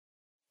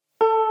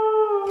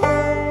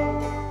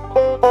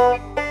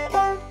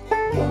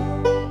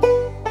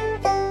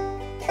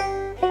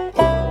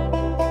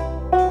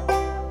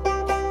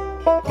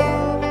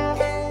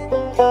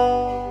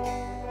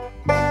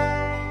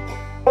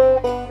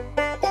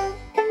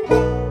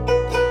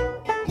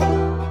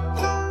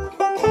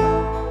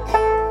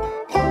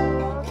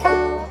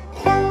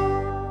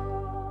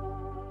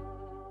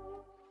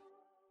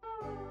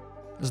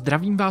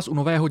Zdravím vás u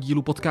nového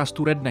dílu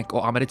podcastu Redneck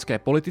o americké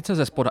politice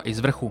ze spoda i z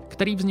vrchu,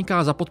 který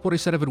vzniká za podpory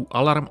serverů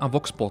Alarm a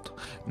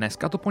Voxpod.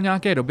 Dneska to po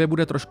nějaké době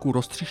bude trošku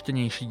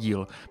roztříštěnější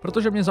díl,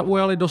 protože mě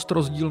zaujaly dost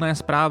rozdílné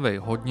zprávy,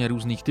 hodně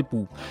různých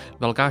typů.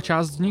 Velká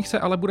část z nich se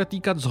ale bude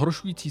týkat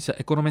zhoršující se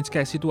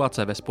ekonomické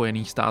situace ve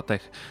Spojených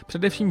státech,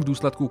 především v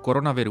důsledku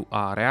koronaviru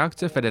a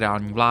reakce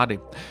federální vlády.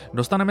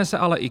 Dostaneme se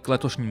ale i k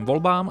letošním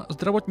volbám,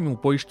 zdravotnímu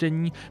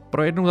pojištění,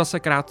 projednou zase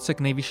krátce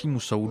k nejvyššímu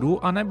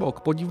soudu a nebo k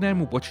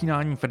podivnému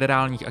počínání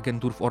federálních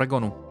agentur v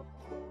Oregonu.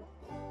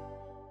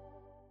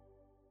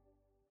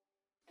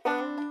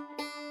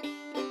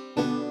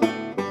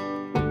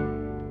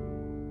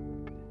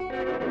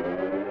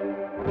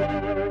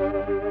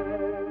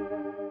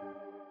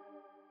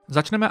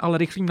 Začneme ale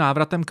rychlým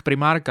návratem k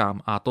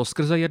primárkám, a to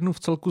skrze jednu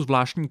vcelku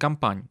zvláštní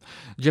kampaň.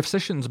 Jeff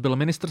Sessions byl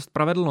ministr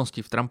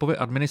spravedlnosti v Trumpově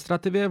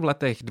administrativě v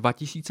letech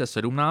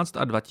 2017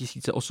 a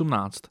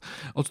 2018.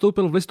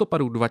 Odstoupil v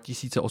listopadu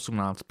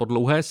 2018 po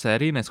dlouhé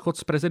sérii neshod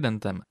s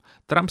prezidentem.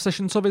 Trump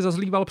Sessionsovi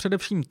zazlíval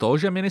především to,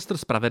 že ministr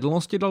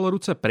spravedlnosti dal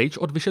ruce pryč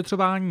od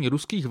vyšetřování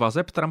ruských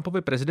vazeb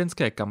Trumpovy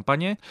prezidentské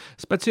kampaně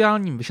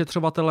speciálním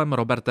vyšetřovatelem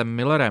Robertem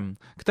Millerem,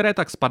 které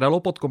tak spadalo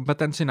pod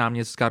kompetenci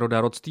náměstka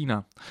Roda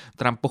Rothsteina.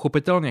 Trump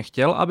pochopitelně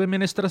chtěl, aby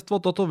ministerstvo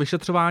toto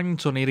vyšetřování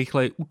co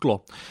nejrychleji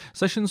utlo.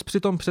 Sessions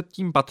přitom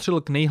předtím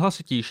patřil k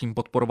nejhlasitějším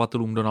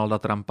podporovatelům Donalda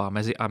Trumpa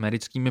mezi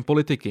americkými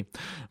politiky.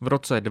 V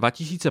roce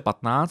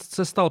 2015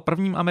 se stal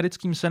prvním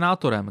americkým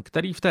senátorem,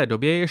 který v té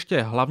době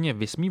ještě hlavně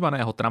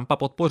vysmívaného Trumpa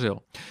podpořil.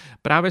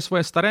 Právě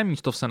svoje staré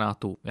místo v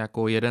senátu,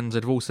 jako jeden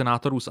ze 2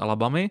 senátorů z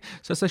Alabamy,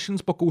 se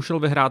Sessions pokoušel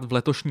vyhrát v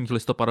letošních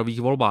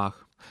listopadových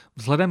volbách.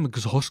 Vzhledem k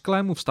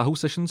zhořklému vztahu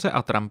Sessionse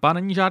a Trumpa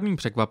není žádným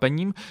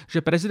překvapením,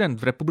 že prezident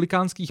v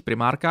republikánských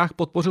primárkách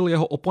podpořil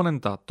jeho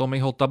oponenta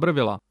Tommyho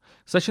Tubervilla.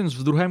 Sessions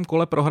v druhém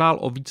kole prohrál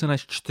o více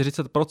než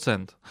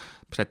 40%.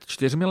 Před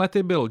 4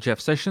 lety byl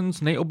Jeff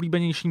Sessions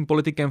nejoblíbenějším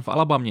politikem v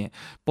Alabamě,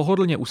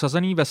 pohodlně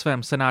usazený ve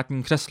svém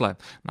senátním křesle,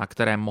 na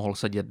kterém mohl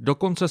sedět do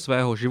konce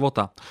svého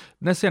života.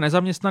 Dnes je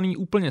nezaměstnaný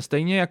úplně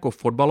stejně jako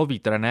fotbalový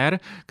trenér,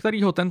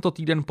 který ho tento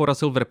týden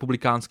porazil v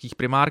republikánských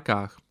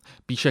primárkách.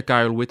 Píše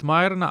Kyle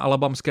Whitmire na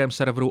alabamském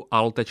serveru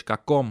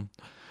al.com.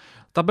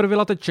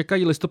 Tubervilla teď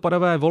čekají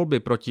listopadové volby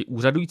proti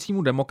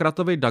úřadujícímu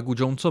demokratovi Dougu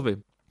Jonesovi.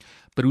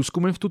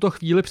 Průzkumy v tuto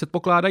chvíli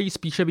předpokládají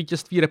spíše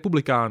vítězství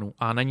republikánů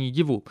a není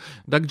divu.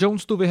 Doug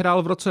Jones tu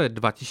vyhrál v roce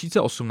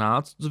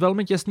 2018 s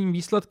velmi těsným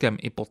výsledkem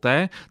i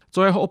poté,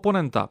 co jeho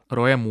oponenta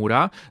Roye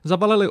Moora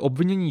zavalili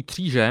obvinění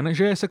 3 žen,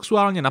 že je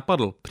sexuálně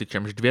napadl,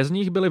 přičemž 2 z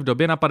nich byly v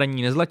době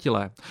napadení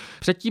nezletilé.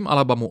 Předtím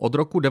Alabamu od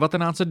roku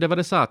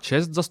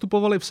 1996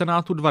 zastupovali v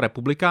Senátu 2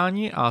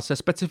 republikáni a se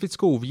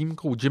specifickou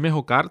výjimkou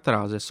Jimmyho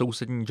Cartera ze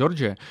sousední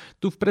Georgie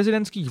tu v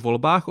prezidentských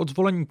volbách od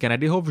zvolení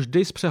Kennedyho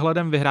vždy s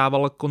přehledem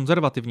vyhrával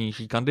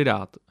konzervativnější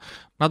kandidát.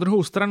 Na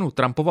druhou stranu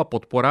Trumpova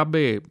podpora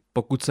by,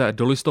 pokud se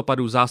do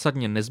listopadu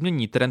zásadně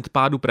nezmění trend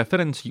pádu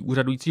preferencí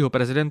úřadujícího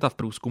prezidenta v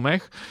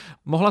průzkumech,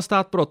 mohla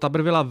stát pro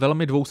Tubervilla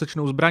velmi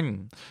dvousečnou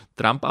zbraní.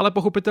 Trump ale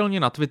pochopitelně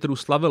na Twitteru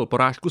slavil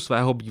porážku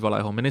svého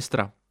bývalého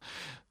ministra.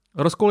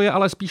 Rozkol je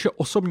ale spíše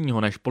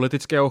osobního než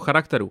politického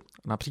charakteru.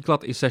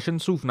 Například i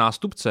Sessionsův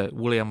nástupce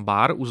William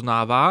Barr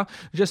uznává,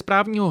 že z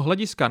právního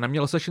hlediska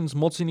neměl Sessions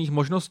moc jiných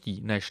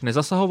možností, než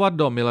nezasahovat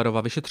do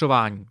Millerova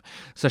vyšetřování.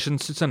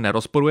 Sessions sice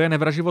nerozporuje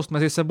nevraživost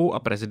mezi sebou a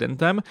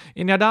prezidentem,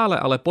 i nadále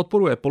ale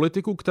podporuje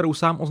politiku, kterou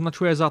sám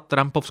označuje za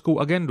trumpovskou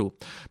agendu.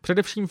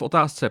 Především v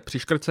otázce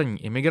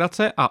přiškrcení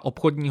imigrace a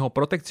obchodního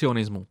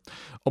protekcionismu.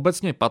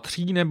 Obecně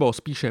patří nebo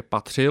spíše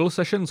patřil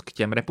Sessions k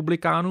těm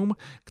republikánům,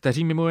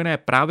 kteří mimo jiné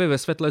právě ve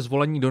světle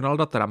zvolení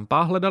Donalda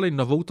Trumpa hledali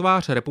novou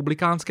tvář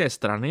republikánské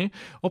strany,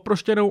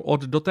 oproštěnou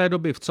od do té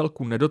doby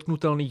vcelku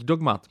nedotknutelných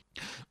dogmat.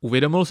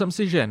 Uvědomil jsem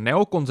si, že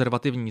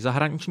neokonzervativní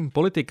zahraniční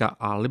politika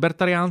a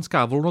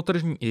libertariánská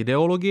volnotržní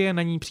ideologie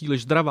není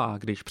příliš zdravá,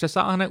 když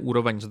přesáhne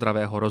úroveň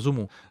zdravého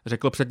rozumu,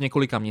 řekl před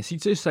několika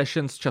měsíci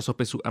Sessions z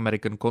časopisu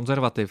American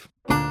Conservative.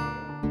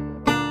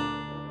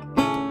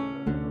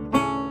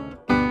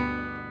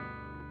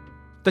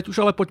 Teď už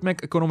ale pojďme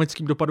k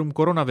ekonomickým dopadům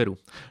koronaviru.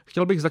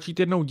 Chtěl bych začít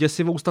jednou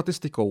děsivou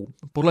statistikou.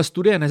 Podle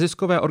studie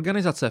neziskové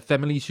organizace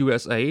Families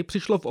USA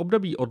přišlo v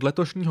období od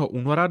letošního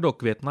února do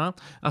května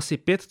asi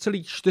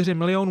 5,4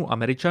 milionů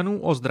Američanů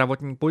o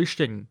zdravotní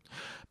pojištění.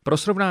 Pro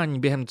srovnání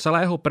během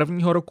celého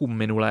prvního roku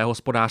minulé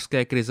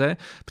hospodářské krize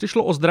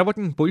přišlo o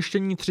zdravotní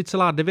pojištění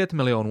 3,9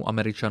 milionů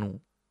Američanů.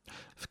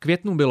 V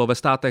květnu bylo ve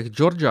státech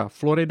Georgia,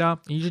 Florida,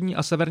 Jižní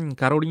a Severní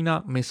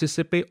Karolína,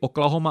 Mississippi,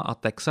 Oklahoma a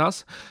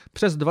Texas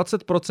přes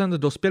 20%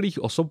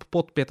 dospělých osob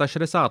pod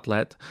 65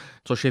 let,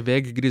 což je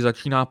věk, kdy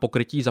začíná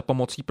pokrytí za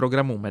pomocí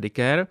programu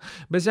Medicare,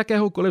 bez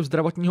jakéhokoliv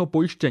zdravotního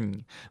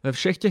pojištění. Ve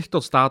všech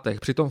těchto státech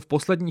přitom v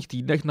posledních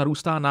týdnech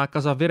narůstá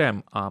nákaza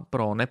virem a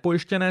pro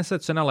nepojištěné se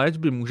cena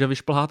léčby může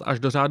vyšplhat až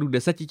do řádu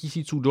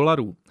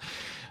 $10,000.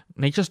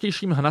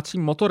 Nejčastějším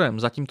hnacím motorem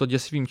za tímto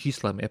děsivým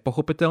číslem je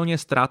pochopitelně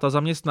ztráta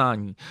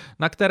zaměstnání,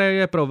 na které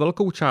je pro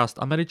velkou část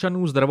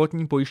Američanů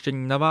zdravotní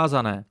pojištění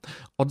navázané.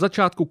 Od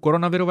začátku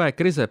koronavirové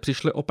krize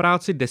přišly o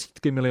práci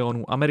desítky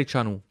milionů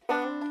Američanů.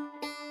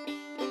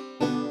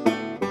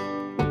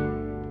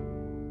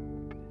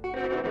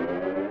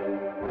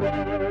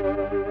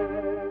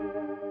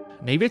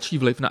 Největší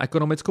vliv na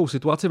ekonomickou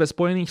situaci ve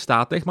Spojených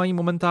státech mají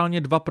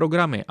momentálně dva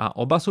programy a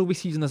oba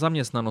souvisí s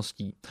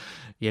nezaměstnaností.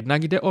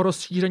 Jednak jde o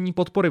rozšíření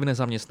podpory v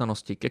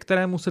nezaměstnanosti, ke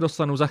kterému se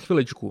dostanu za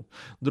chviličku.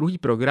 Druhý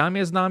program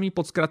je známý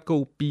pod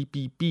zkratkou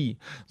PPP,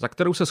 za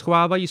kterou se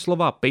schovávají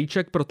slova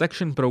Paycheck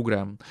Protection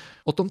Program.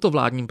 O tomto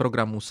vládním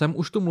programu jsem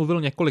už tu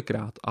mluvil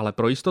několikrát, ale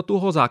pro jistotu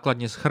ho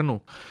základně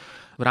shrnu.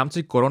 V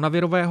rámci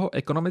koronavirového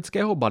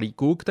ekonomického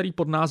balíku, který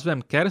pod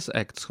názvem CARES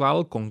Act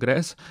schválil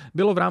Kongres,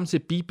 bylo v rámci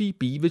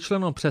PPP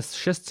vyčleno přes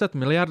 $600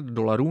 miliard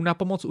na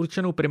pomoc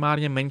určenou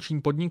primárně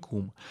menším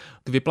podnikům.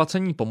 K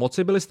vyplacení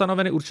pomoci byly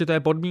stanoveny určité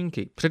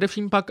podmínky,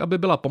 především pak, aby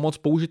byla pomoc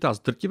použita z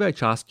drtivé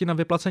části na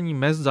vyplacení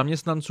mezd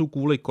zaměstnanců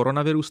kvůli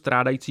koronaviru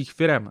strádajících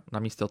firem,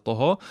 namísto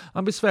toho,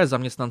 aby své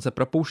zaměstnance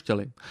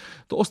propouštěli.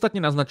 To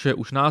ostatně naznačuje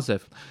už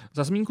název.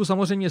 Za zmínku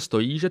samozřejmě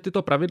stojí, že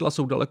tyto pravidla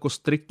jsou daleko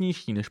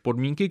striktnější než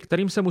podmínky,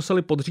 kterým se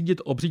museli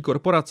podřídit obří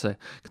korporace,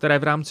 které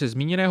v rámci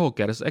zmíněného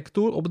CARES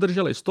Actu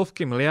obdržely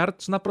stovky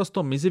miliard s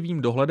naprosto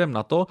mizivým dohledem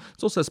na to,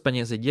 co se s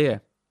penězi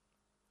děje.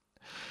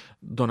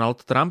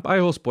 Donald Trump a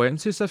jeho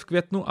spojenci se v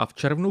květnu a v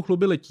červnu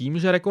chlubili tím,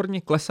 že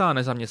rekordně klesá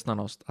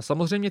nezaměstnanost a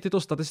samozřejmě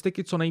tyto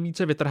statistiky co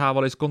nejvíce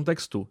vytrhávali z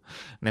kontextu.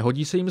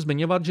 Nehodí se jim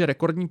zmiňovat, že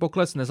rekordní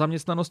pokles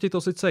nezaměstnanosti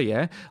to sice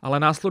je, ale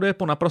následuje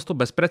po naprosto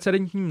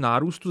bezprecedentním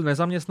nárůstu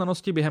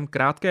nezaměstnanosti během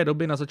krátké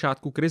doby na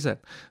začátku krize.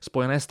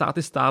 Spojené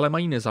státy stále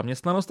mají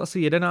nezaměstnanost asi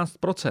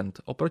 11%,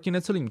 oproti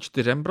necelým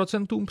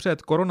 4%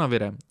 před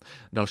koronavirem.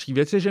 Další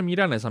věc je, že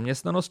míra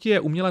nezaměstnanosti je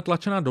uměle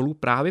tlačena dolů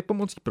právě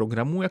pomocí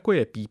programů, jako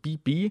je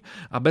PPP,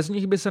 a bez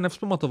nich by se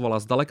nevzpamatovala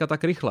zdaleka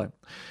tak rychle.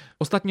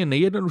 Ostatně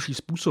nejjednodušší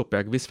způsob,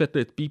 jak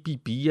vysvětlit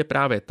PPP, je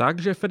právě tak,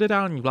 že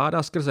federální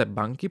vláda skrze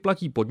banky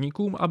platí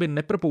podnikům, aby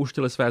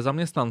nepropouštěli své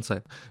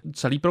zaměstnance.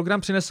 Celý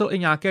program přinesl i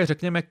nějaké,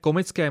 řekněme,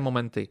 komické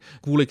momenty,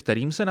 kvůli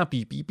kterým se na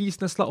PPP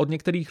snesla od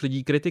některých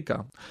lidí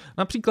kritika.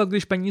 Například,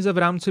 když peníze v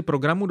rámci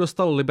programu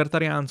dostal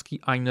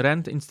libertariánský Ayn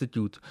Rand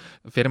Institute,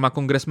 firma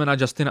kongresmena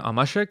Justina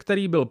Amaše,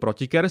 který byl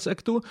proti CARES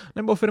Actu,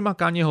 nebo firma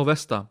Kanyeho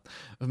Westa.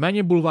 V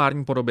méně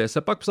bulvární podobě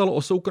se pak psalo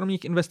o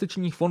soukromých investičních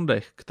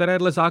fondech, které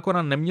dle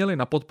zákona neměly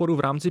na podporu v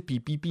rámci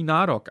PPP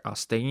nárok a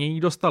stejně ji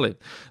dostali.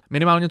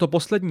 Minimálně to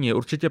poslední je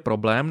určitě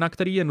problém, na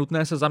který je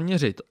nutné se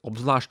zaměřit,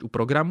 obzvlášť u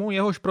programu,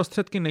 jehož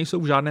prostředky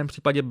nejsou v žádném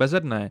případě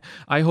bezedné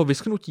a jeho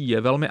vyschnutí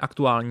je velmi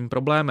aktuálním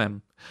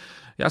problémem.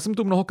 Já jsem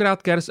tu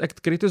mnohokrát CARES Act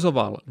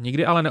kritizoval,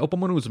 nikdy ale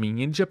neopomenu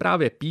zmínit, že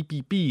právě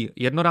PPP,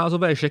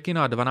 jednorázové šeky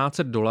na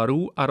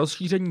 $1200 a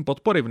rozšíření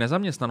podpory v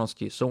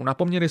nezaměstnanosti jsou na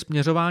poměry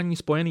směřování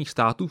Spojených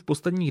států v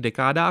posledních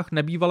dekádách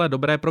nebývalé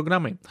dobré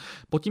programy.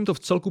 Pod tímto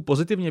vcelku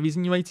pozitivně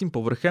vyznívajícím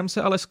povrchem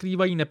se ale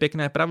skrývají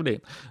nepěkné pravdy.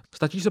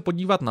 Stačí se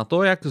podívat na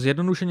to, jak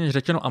zjednodušeně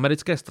řečeno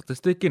americké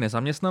statistiky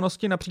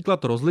nezaměstnanosti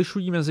například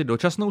rozlišují mezi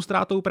dočasnou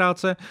ztrátou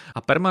práce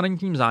a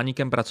permanentním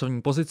zánikem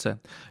pracovní pozice.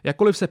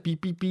 Jakkoliv se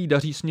PPP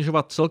daří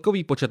snižovat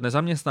celkový počet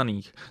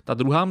nezaměstnaných, ta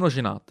druhá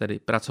množina, tedy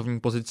pracovní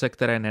pozice,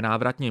 které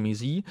nenávratně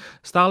mizí,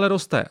 stále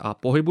roste a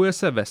pohybuje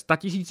se ve 100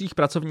 000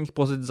 pracovních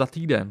pozic za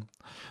týden.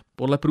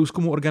 Podle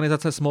průzkumu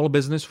organizace Small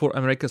Business for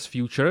America's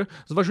Future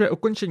zvažuje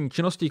ukončení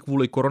činnosti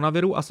kvůli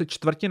koronaviru asi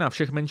čtvrtina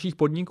všech menších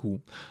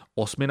podniků.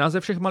 8 ze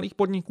všech malých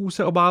podniků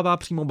se obává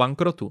přímo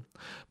bankrotu.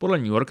 Podle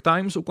New York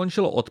Times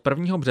ukončilo od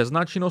 1.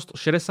 března činnost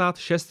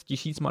 66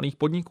 000 malých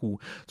podniků,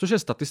 což je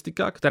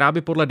statistika, která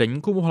by podle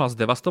deníku mohla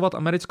zdevastovat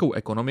americkou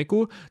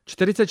ekonomiku.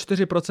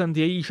 44%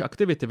 jejíž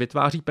aktivity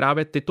vytváří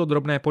právě tyto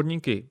drobné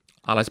podniky.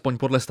 Alespoň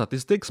podle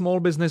statistik Small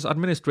Business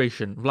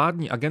Administration,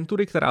 vládní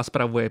agentury, která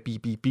spravuje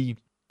PPP.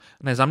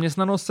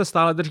 Nezaměstnanost se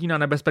stále drží na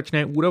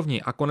nebezpečné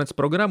úrovni a konec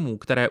programů,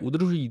 které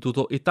udržují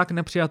tuto i tak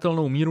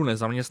nepřijatelnou míru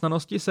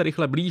nezaměstnanosti, se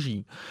rychle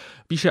blíží.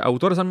 Píše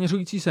autor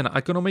zaměřující se na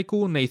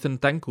ekonomiku Nathan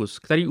Tankus,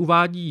 který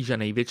uvádí, že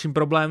největším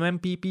problémem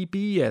PPP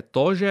je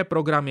to, že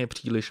program je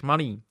příliš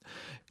malý.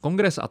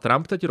 Kongres a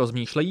Trump teď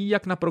rozmýšlejí,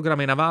 jak na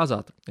programy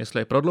navázat,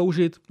 jestli je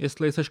prodloužit,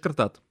 jestli je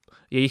seškrtat.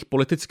 Jejich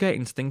politické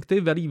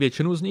instinkty velí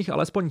většinu z nich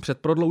alespoň před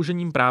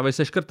prodloužením právě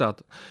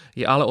seškrtat.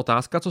 Je ale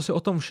otázka, co si o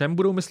tom všem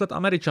budou myslet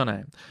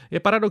Američané. Je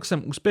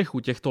paradoxem úspěchu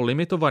těchto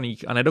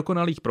limitovaných a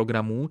nedokonalých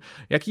programů,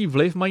 jaký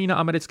vliv mají na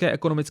americké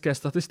ekonomické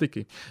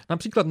statistiky.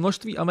 Například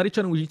množství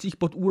Američanů žijících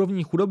pod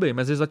úrovní chudoby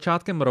mezi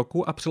začátkem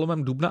roku a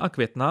přelomem dubna a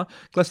května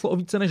kleslo o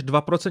více než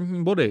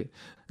 2% body,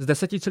 z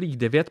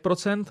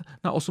 10,9%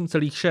 na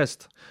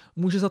 8,6%.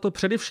 Může za to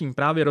především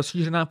právě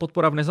rozšířená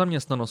podpora v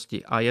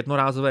nezaměstnanosti a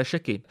jednorázové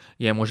šeky.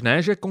 Je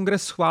možné, že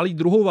Kongres schválí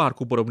druhou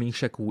várku podobných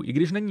šeků, i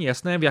když není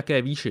jasné v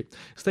jaké výši.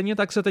 Stejně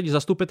tak se teď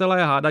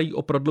zastupitelé hádají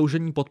o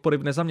prodloužení podpory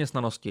v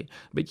nezaměstnanosti.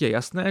 Byť je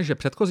jasné, že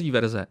předchozí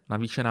verze,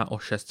 navýšená o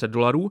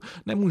 $600,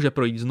 nemůže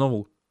projít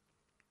znovu.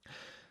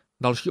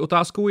 Další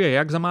otázkou je,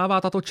 jak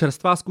zamává tato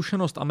čerstvá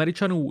zkušenost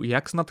Američanů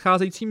jak s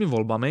nadcházejícími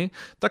volbami,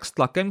 tak s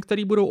tlakem,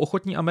 který budou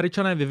ochotní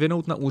Američané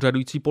vyvinout na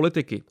úřadující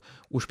politiky.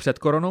 Už před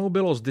koronou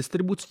bylo s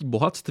distribucí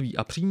bohatství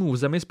a příjmů v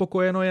zemi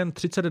spokojeno jen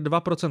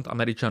 32%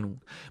 Američanů.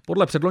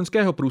 Podle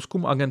předloňského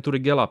průzkumu agentury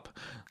Gallup.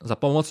 Za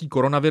pomocí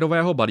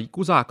koronavirového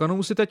balíku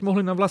zákonů si teď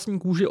mohli na vlastní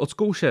kůži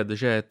odzkoušet,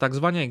 že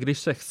takzvaně když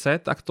se chce,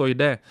 tak to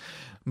jde.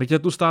 Byť je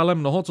tu stále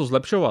mnoho co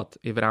zlepšovat,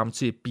 i v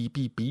rámci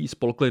PPP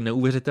spolkly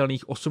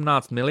neuvěřitelných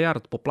 18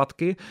 miliard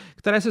poplatky,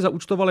 které si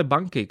zaúčtovaly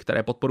banky,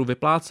 které podporu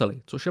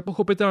vyplácely, což je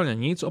pochopitelně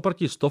nic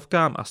oproti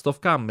stovkám a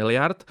stovkám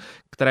miliard,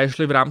 které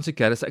šly v rámci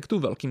CARES Actu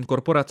velkým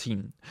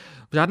korporacím.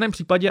 V žádném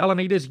případě ale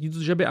nejde říct,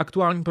 že by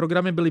aktuální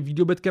programy byly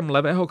výdobytkem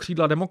levého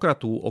křídla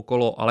demokratů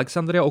okolo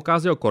Alexandria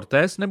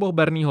Ocasio-Cortez nebo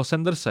Bernieho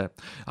Sanderse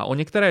a o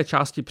některé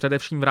části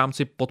především v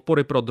rámci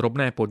podpory pro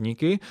drobné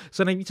podniky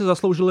se nejvíce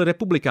zasloužili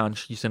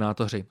republikánští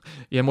senátoři.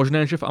 Je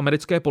možné, že v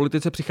americké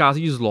politice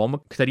přichází zlom,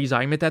 který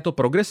zájmy této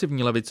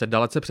progresivní levice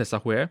dalece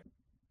přesahuje?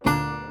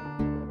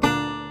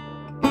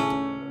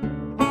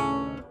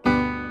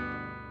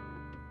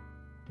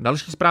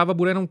 Další zpráva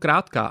bude jenom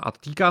krátká a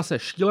týká se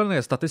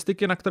šílené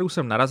statistiky, na kterou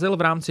jsem narazil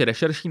v rámci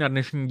rešerší na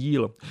dnešní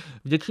díl.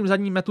 Vděčím za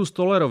ní Mattu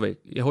Stollerovi,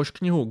 jehož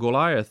knihu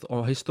Goliath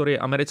o historii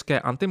americké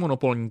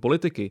antimonopolní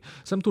politiky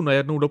jsem tu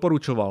nejednou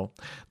doporučoval.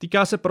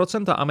 Týká se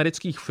procenta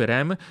amerických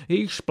firem,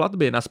 jejichž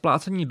platby na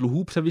splácení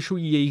dluhů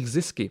převyšují jejich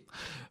zisky.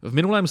 V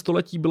minulém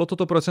století bylo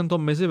toto procento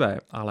mizivé,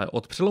 ale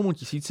od přelomu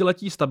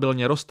tisíciletí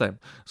stabilně roste.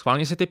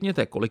 Schválně si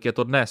tipněte, kolik je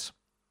to dnes.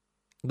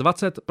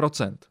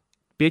 20%.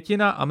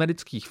 Pětina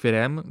amerických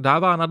firem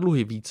dává na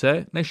dluhy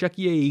více, než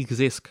jaký je jejich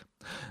zisk.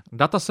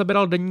 Data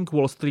sebral deník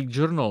Wall Street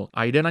Journal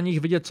a jde na nich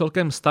vidět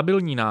celkem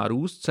stabilní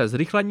nárůst se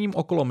zrychlením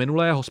okolo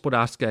minulé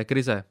hospodářské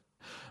krize.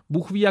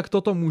 Bůh ví, jak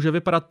toto může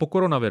vypadat po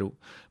koronaviru.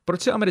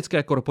 Proč si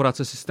americké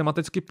korporace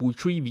systematicky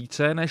půjčují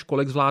více, než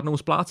kolik zvládnou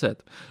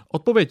splácet?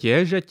 Odpověď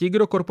je, že ti,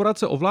 kdo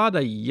korporace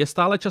ovládají, je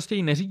stále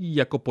častěji neřídí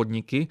jako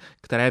podniky,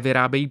 které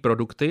vyrábějí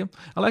produkty,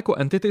 ale jako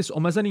entity s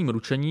omezeným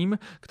ručením,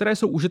 které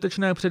jsou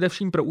užitečné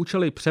především pro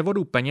účely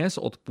převodu peněz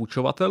od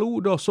půjčovatelů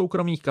do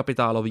soukromých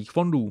kapitálových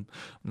fondů.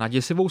 Na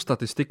děsivou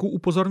statistiku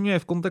upozorňuje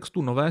v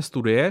kontextu nové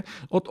studie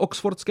od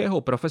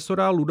oxfordského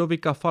profesora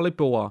Ludovika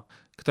Filippova,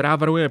 která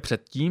varuje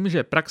před tím,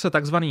 že praxe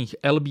tzv.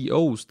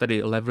 LBOs,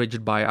 tedy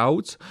leveraged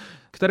buyouts,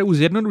 kterou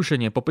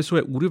zjednodušeně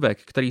popisuje úryvek,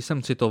 který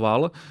jsem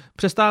citoval,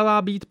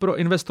 přestává být pro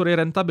investory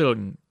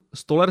rentabilní.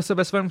 Stoller se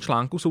ve svém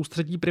článku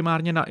soustředí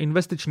primárně na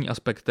investiční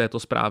aspekt této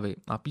zprávy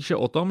a píše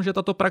o tom, že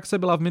tato praxe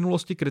byla v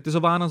minulosti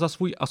kritizována za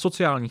svůj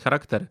asociální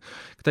charakter,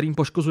 kterým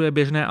poškozuje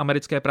běžné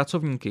americké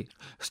pracovníky.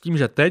 S tím,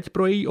 že teď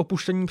pro její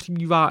opuštění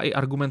přibývá i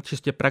argument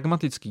čistě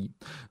pragmatický.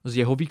 Z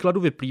jeho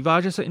výkladu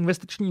vyplývá, že se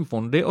investiční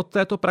fondy od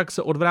této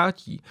praxe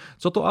odvrátí.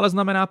 Co to ale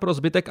znamená pro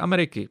zbytek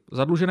Ameriky?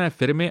 Zadlužené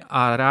firmy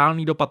a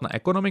reálný dopad na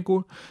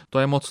ekonomiku? To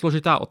je moc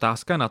složitá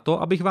otázka na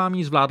to, abych vám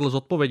ji zvládl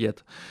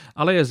zodpovědět.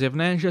 Ale je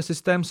zjevné, že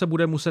systém se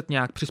bude muset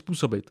nějak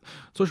přizpůsobit,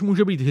 což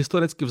může být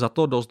historicky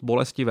vzato dost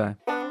bolestivé.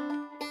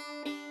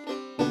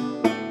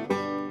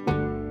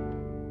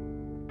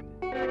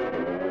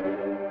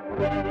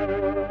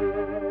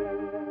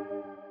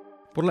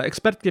 Podle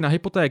expertky na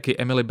hypotéky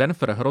Emily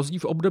Benfer hrozí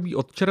v období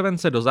od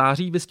července do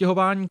září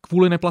vystěhování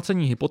kvůli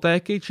neplacení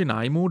hypotéky či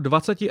nájmu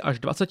 20 až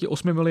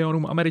 28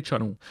 milionům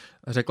Američanů.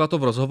 Řekla to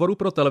v rozhovoru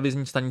pro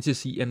televizní stanici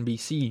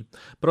CNBC.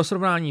 Pro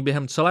srovnání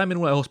během celé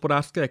minulé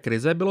hospodářské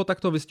krize bylo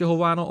takto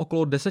vystěhováno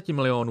okolo 10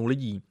 milionů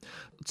lidí.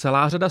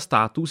 Celá řada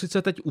států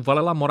sice teď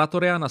uvalila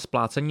moratoria na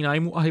splácení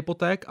nájmu a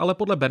hypoték, ale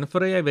podle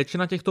Benfer je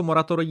většina těchto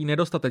moratorií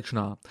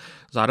nedostatečná.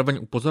 Zároveň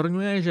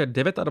upozorňuje, že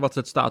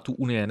 29 států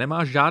Unie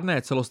nemá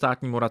žádné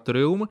celostátní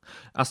moratorium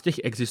a z těch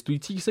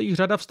existujících se jich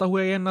řada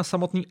vztahuje jen na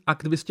samotný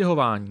akt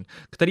vystěhování,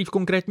 který v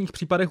konkrétních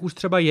případech už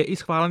třeba je i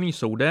schválený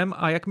soudem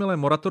a jakmile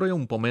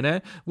moratorium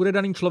pomine, bude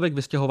daný člověk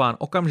vystěhován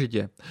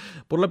okamžitě.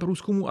 Podle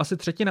průzkumu asi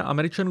třetina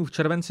Američanů v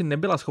červenci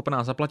nebyla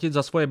schopná zaplatit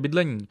za svoje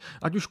bydlení,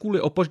 ať už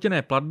kvůli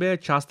opožděné platbě,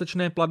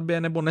 částečné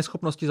platbě nebo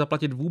neschopnosti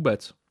zaplatit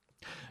vůbec.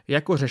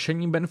 Jako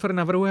řešení Benfer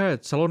navrhuje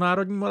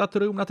celonárodní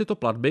moratorium na tyto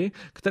platby,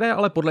 které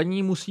ale podle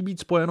ní musí být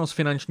spojeno s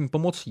finanční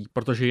pomocí,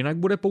 protože jinak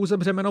bude pouze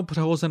břemeno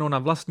přehozeno na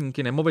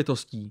vlastníky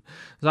nemovitostí.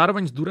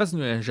 Zároveň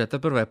zdůrazňuje, že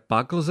teprve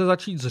pak lze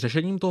začít s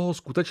řešením toho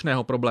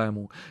skutečného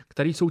problému,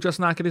 který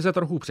současná krize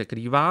trochu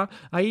překrývá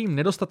a je jím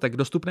nedostatek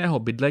dostupného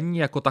bydlení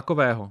jako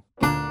takového.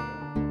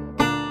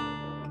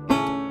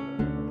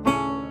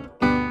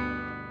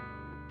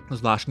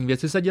 Zvláštní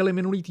věci se děly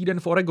minulý týden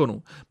v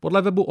Oregonu.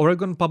 Podle webu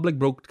Oregon Public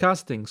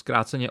Broadcasting,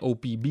 zkráceně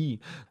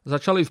OPB,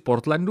 začali v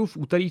Portlandu v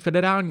úterý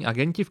federální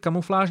agenti v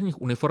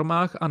kamuflážních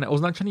uniformách a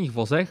neoznačených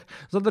vozech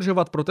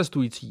zadržovat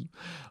protestující.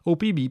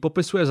 OPB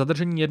popisuje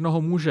zadržení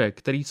jednoho muže,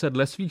 který se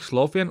dle svých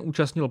slov jen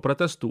účastnil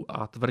protestu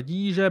a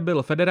tvrdí, že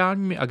byl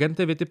federálními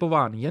agenty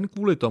vytipován jen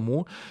kvůli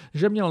tomu,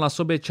 že měl na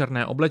sobě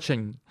černé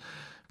oblečení.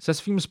 Se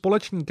svým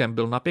společníkem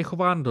byl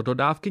napěchován do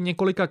dodávky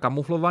několika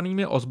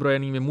kamuflovanými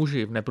ozbrojenými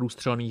muži v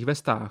neprůstřelných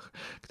vestách,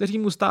 kteří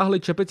mu stáhli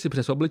čepici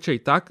přes obličej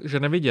tak, že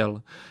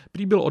neviděl.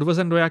 Prý byl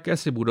odvezen do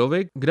jakési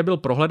budovy, kde byl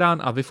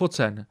prohledán a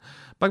vyfocen.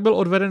 Pak byl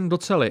odveden do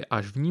cely,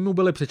 až v ní mu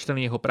byly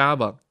přečteny jeho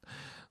práva.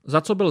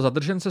 Za co byl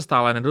zadržen, se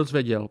stále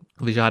nedozvěděl.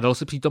 Vyžádal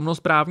si přítomnost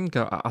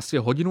právníka a asi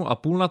 1,5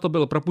 hodiny na to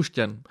byl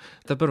propuštěn.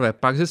 Teprve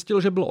pak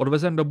zjistil, že byl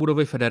odvezen do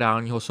budovy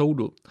federálního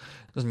soudu.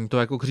 Zní to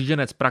jako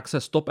kříženec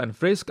praxe Stop and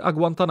Frisk a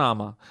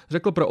Guantanama,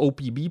 řekl pro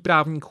OPB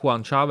právník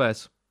Juan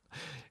Chávez.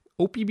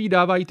 OPB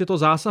dávají tyto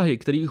zásahy,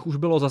 kterých už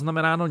bylo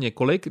zaznamenáno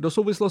několik, do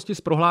souvislosti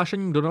s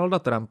prohlášením Donalda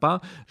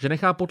Trumpa, že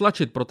nechá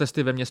potlačit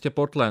protesty ve městě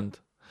Portland.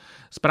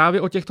 Zprávy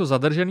o těchto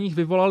zadržených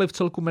vyvolaly v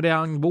celku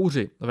mediální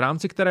bouři, v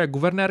rámci které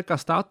guvernérka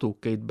státu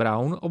Kate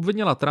Brown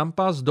obvinila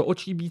Trumpa z do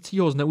očí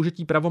bíjícího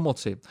zneužití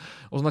pravomoci.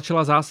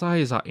 Označila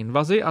zásahy za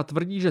invazi a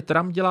tvrdí, že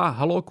Trump dělá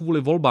halo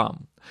kvůli volbám.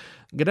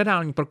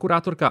 Generální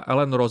prokurátorka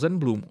Ellen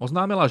Rosenblum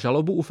oznámila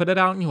žalobu u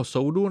federálního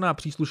soudu na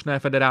příslušné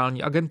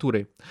federální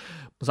agentury.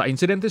 Za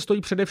incidenty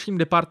stojí především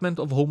Department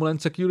of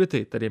Homeland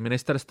Security, tedy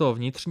Ministerstvo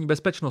vnitřní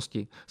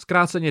bezpečnosti,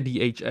 zkráceně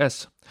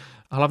DHS.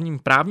 Hlavním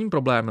právním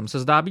problémem se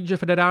zdá být, že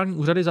federální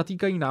úřady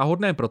zatýkají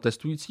náhodné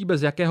protestující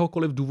bez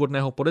jakéhokoliv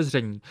důvodného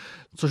podezření,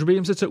 což by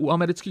jim sice u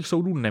amerických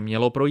soudů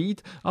nemělo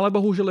projít, ale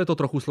bohužel je to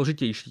trochu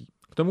složitější.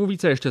 K tomu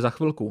více ještě za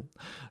chvilku.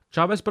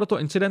 Chávez proto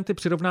incidenty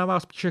přirovnává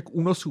spíše k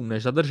únosům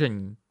než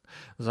zadržení.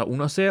 Za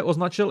únosy je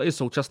označil i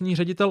současný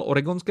ředitel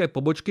oregonské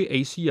pobočky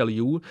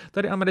ACLU,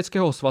 tedy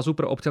Amerického svazu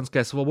pro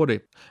občanské svobody.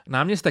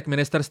 Náměstek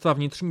ministerstva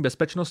vnitřní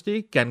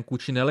bezpečnosti Ken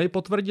Cuccinelli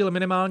potvrdil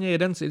minimálně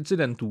jeden z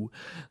incidentů.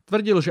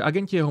 Tvrdil, že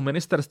agenti jeho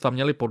ministerstva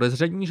měli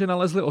podezření, že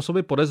nalezli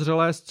osoby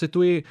podezřelé z,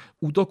 cituji,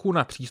 útoku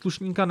na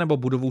příslušníka nebo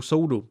budovu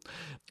soudu.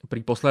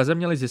 Prý posléze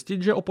měli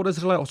zjistit, že o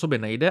podezřelé osoby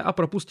nejde a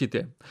propustit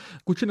je.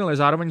 Cuccinelli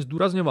zároveň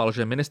zdůrazňoval,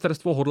 že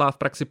ministerstvo hodlá v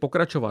praxi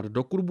pokračovat,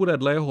 dokud bude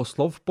dle jeho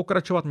slov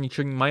pokračovat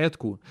ničení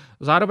majetku.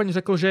 Zároveň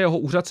řekl, že jeho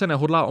úřad se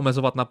nehodlá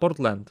omezovat na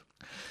Portland.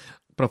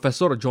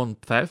 Profesor John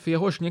Pfaff,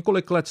 jehož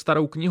několik let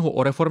starou knihu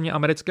o reformě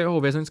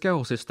amerického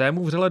vězeňského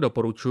systému vřele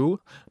doporučuji,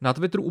 na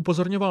Twitteru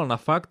upozorňoval na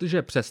fakt,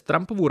 že přes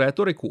Trumpovu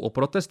rétoriku o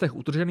protestech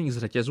utržených z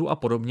řetězu a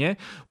podobně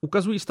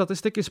ukazují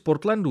statistiky z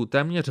Portlandu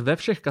téměř ve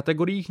všech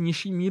kategoriích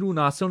nižší míru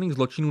násilných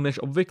zločinů než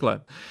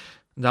obvykle.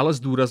 Dále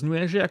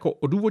zdůrazňuje, že jako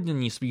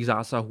odůvodnění svých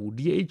zásahů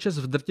DHS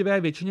v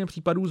drtivé většině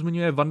případů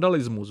zmiňuje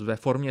vandalismus ve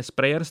formě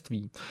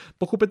sprayerství,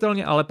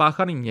 pochopitelně ale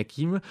páchaným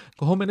někým,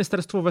 koho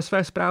ministerstvo ve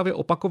své zprávě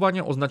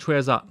opakovaně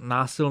označuje za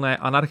násilné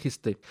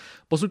anarchisty.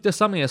 Posuďte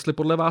sami, jestli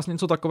podle vás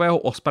něco takového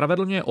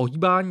ospravedlňuje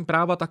ohýbání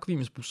práva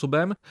takovým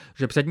způsobem,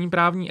 že přední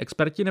právní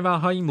experti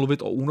neváhají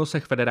mluvit o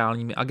únosech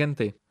federálními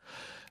agenty.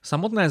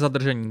 Samotné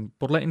zadržení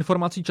podle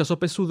informací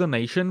časopisu The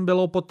Nation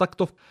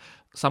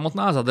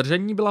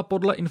byla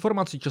podle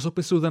informací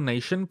časopisu The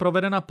Nation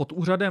provedena pod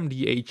úřadem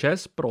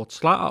DHS pro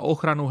cla a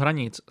ochranu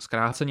hranic,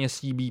 zkráceně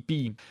CBP.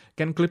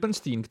 Ken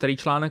Klippenstein, který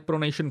článek pro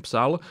Nation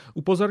psal,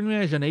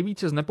 upozorňuje, že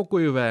nejvíce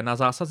znepokojivé na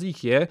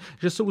zásazích je,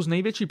 že jsou z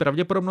největší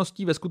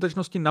pravděpodobností ve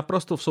skutečnosti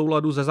naprosto v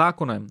souladu se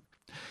zákonem.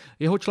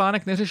 Jeho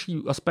článek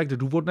neřeší aspekt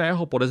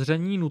důvodného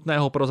podezření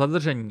nutného pro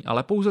zadržení,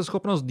 ale pouze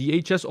schopnost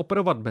DHS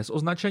operovat bez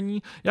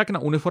označení, jak na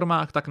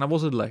uniformách, tak na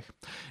vozidlech.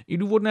 I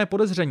důvodné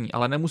podezření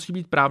ale nemusí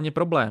být právně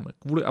problém,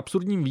 kvůli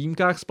absurdním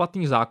výjimkách z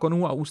platných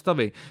zákonů a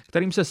ústavy,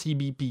 kterým se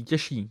CBP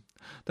těší.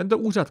 Tento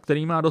úřad,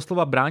 který má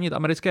doslova bránit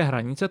americké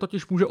hranice,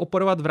 totiž může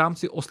operovat v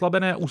rámci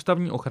oslabené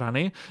ústavní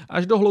ochrany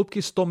až do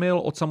hloubky 100 mil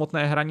od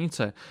samotné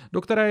hranice,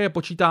 do které je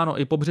počítáno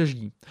i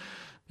pobřeží.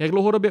 Jak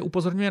dlouhodobě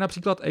upozorňuje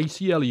například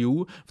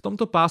ACLU, v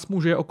tomto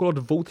pásmu žije okolo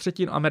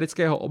 2/3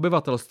 amerického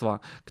obyvatelstva,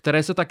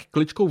 které se tak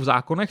kličkou v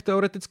zákonech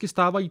teoreticky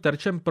stávají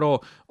terčem pro,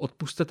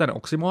 odpusťte ten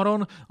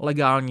oxymoron,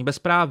 legální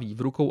bezpráví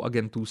v rukou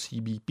agentů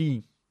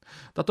CBP.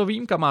 Tato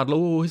výjimka má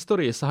dlouhou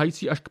historii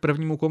sahající až k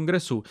prvnímu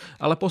kongresu,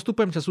 ale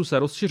postupem času se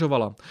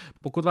rozšiřovala.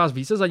 Pokud vás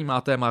více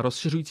zajímá téma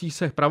rozšiřujících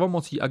se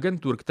pravomocí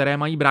agentur, které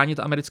mají bránit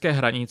americké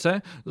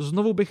hranice,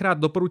 znovu bych rád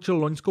doporučil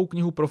loňskou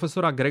knihu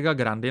profesora Grega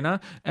Grandina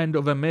End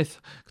of a Myth,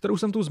 kterou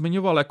jsem tu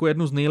zmiňoval jako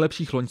jednu z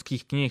nejlepších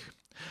loňských knih.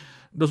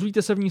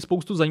 Dozvíte se v ní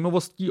spoustu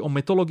zajímavostí o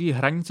mytologii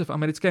hranice v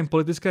americkém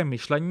politickém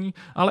myšlení,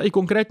 ale i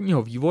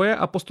konkrétního vývoje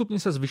a postupně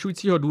se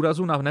zvyšujícího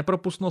důrazu na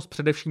nepropustnost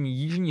především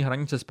jižní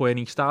hranice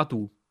Spojených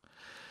států.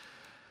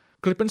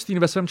 Klippenstein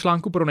ve svém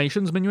článku pro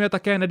Nation zmiňuje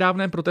také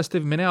nedávné protesty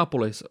v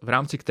Minneapolis, v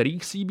rámci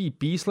kterých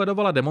CBP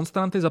sledovala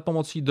demonstranty za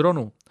pomocí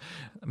dronu.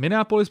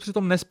 Minneapolis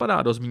přitom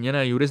nespadá do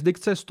zmíněné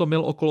jurisdikce 100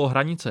 mil okolo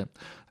hranice.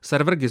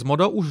 Server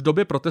Gizmodo už v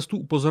době protestů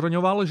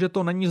upozorňoval, že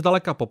to není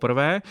zdaleka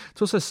poprvé,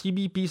 co se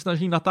CBP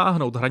snaží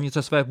natáhnout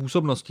hranice své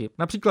působnosti,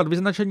 například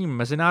vyznačením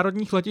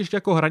mezinárodních letišť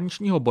jako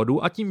hraničního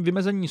bodu a tím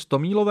vymezení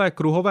 100mílové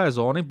kruhové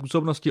zóny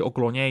působnosti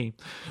okolo něj.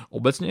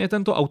 Obecně je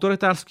tento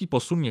autoritářský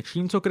posun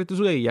něčím, co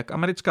kritizuje jak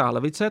americká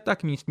levice,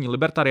 tak místní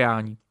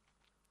libertariáni.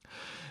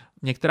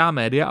 Některá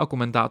média a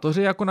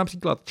komentátoři, jako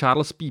například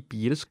Charles P.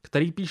 Pierce,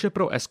 který píše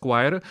pro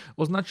Esquire,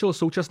 označil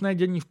současné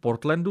dění v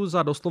Portlandu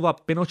za doslova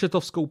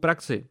pinochetovskou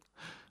praxi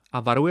a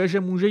varuje, že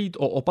může jít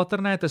o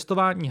opatrné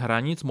testování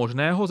hranic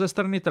možného ze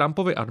strany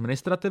Trumpovy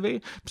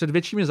administrativy před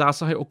většími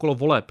zásahy okolo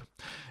voleb.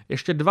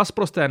 Ještě 2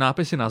 sprosté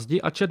nápisy na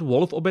zdi a Chad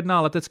Wolf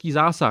objedná letecký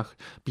zásah,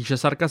 píše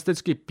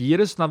sarkasticky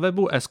Pierce na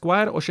webu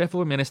Esquire o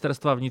šéfovi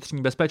ministerstva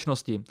vnitřní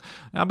bezpečnosti.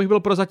 Já bych byl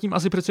prozatím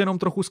asi přece jenom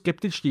trochu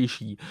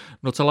skeptičtější.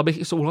 Docela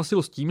bych i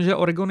souhlasil s tím, že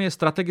Oregon je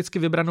strategicky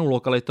vybranou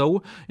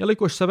lokalitou,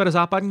 jelikož sever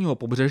západního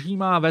pobřeží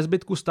má ve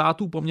zbytku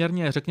států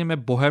poměrně, řekněme,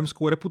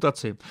 bohémskou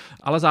reputaci,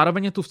 ale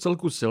zároveň je tu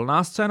vcelku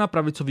silná scéna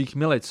pravicových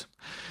milic.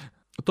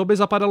 To by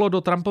zapadalo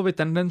do Trumpovy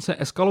tendence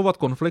eskalovat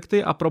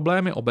konflikty a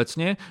problémy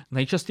obecně,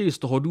 nejčastěji z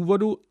toho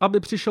důvodu, aby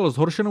přišel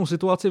zhoršenou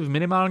situaci v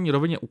minimální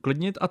rovině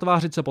uklidnit a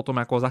tvářit se potom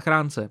jako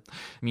zachránce.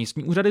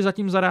 Místní úřady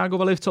zatím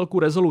zareagovaly vcelku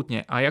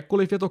rezolutně a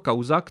jakkoliv je to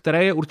kauza,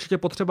 které je určitě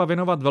potřeba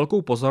věnovat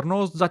velkou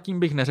pozornost, zatím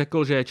bych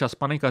neřekl, že je čas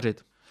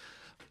panikařit.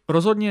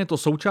 Rozhodně je to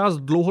součást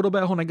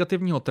dlouhodobého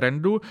negativního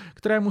trendu,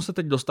 kterému se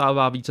teď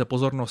dostává více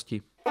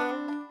pozornosti.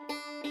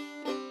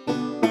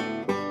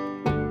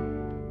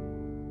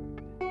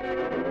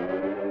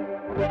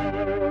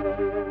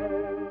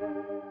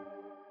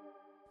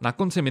 Na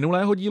konci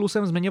minulého dílu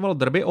jsem zmiňoval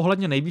drby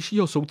ohledně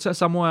nejvyššího soudce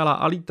Samuela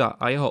Alita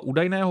a jeho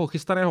údajného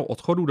chystaného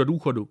odchodu do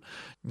důchodu.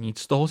 Nic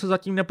z toho se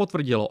zatím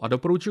nepotvrdilo a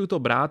doporučuji to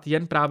brát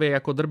jen právě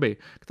jako drby,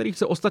 kterých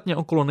se ostatně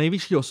okolo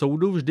nejvyššího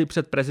soudu vždy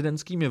před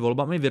prezidentskými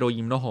volbami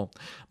vyrojí mnoho.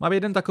 Mám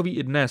jeden takový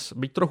i dnes,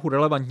 byť trochu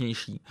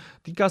relevantnější.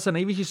 Týká se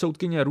nejvyšší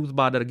soudkyně Ruth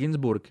Bader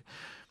Ginsburg.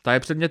 Ta je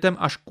předmětem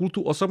až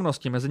kultu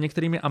osobnosti mezi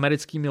některými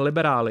americkými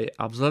liberály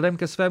a vzhledem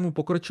ke svému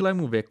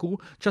pokročilému věku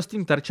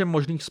častým terčem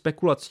možných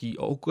spekulací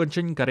o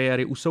ukončení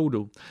kariéry u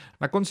soudu.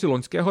 Na konci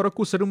loňského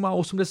roku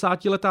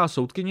 87letá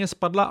soudkyně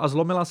spadla a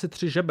zlomila si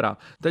 3 žebra.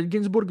 Teď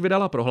Ginsburg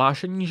vydala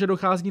prohlášení, že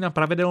dochází na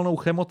pravidelnou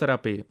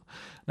chemoterapii.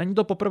 Není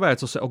to poprvé,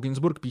 co se o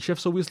Ginsburg píše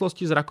v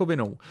souvislosti s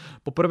rakovinou.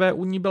 Poprvé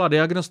u ní byla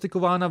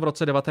diagnostikována v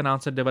roce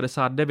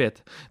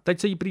 1999. Teď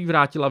se jí prý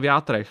vrátila v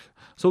játrech.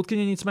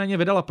 Soudkyně nicméně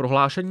vydala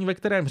prohlášení, ve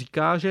kterém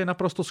říká, že je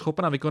naprosto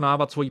schopna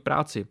vykonávat svoji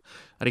práci.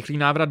 Rychlý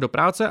návrat do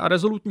práce a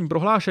rezolutní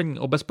prohlášení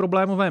o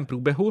bezproblémovém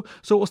průběhu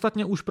jsou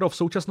ostatně už pro v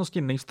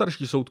současnosti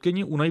nejstarší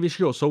soudkyni u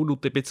nejvyššího soudu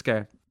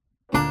typické.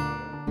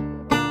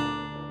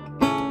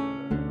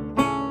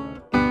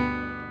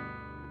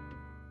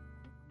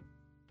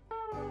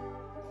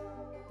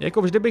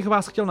 Jako vždy bych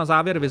vás chtěl na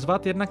závěr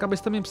vyzvat, jednak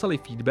abyste mi psali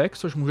feedback,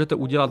 což můžete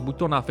udělat buď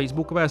to na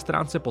facebookové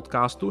stránce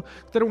podcastu,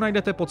 kterou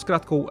najdete pod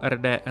zkratkou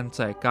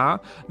rdnck,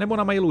 nebo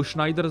na mailu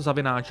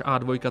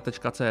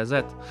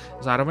schneider@a2.cz.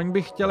 Zároveň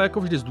bych chtěl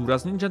jako vždy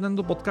zdůraznit, že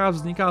tento podcast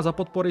vzniká za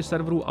podpory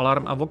serverů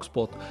Alarm a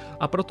Voxpod,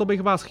 a proto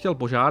bych vás chtěl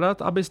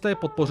požádat, abyste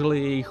podpořili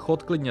jejich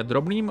chod klidně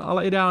drobným,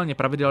 ale ideálně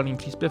pravidelným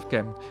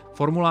příspěvkem.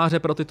 Formuláře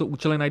pro tyto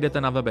účely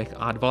najdete na webech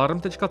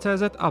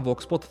a2alarm.cz a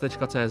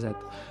voxpod.cz.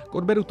 K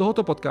odběru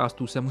tohoto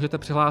podcastu se můžete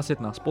přihlásit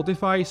na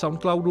Spotify,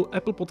 Soundcloudu,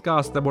 Apple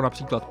Podcast nebo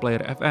například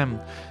Player FM.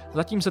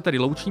 Zatím se tedy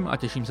loučím a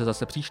těším se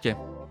zase příště.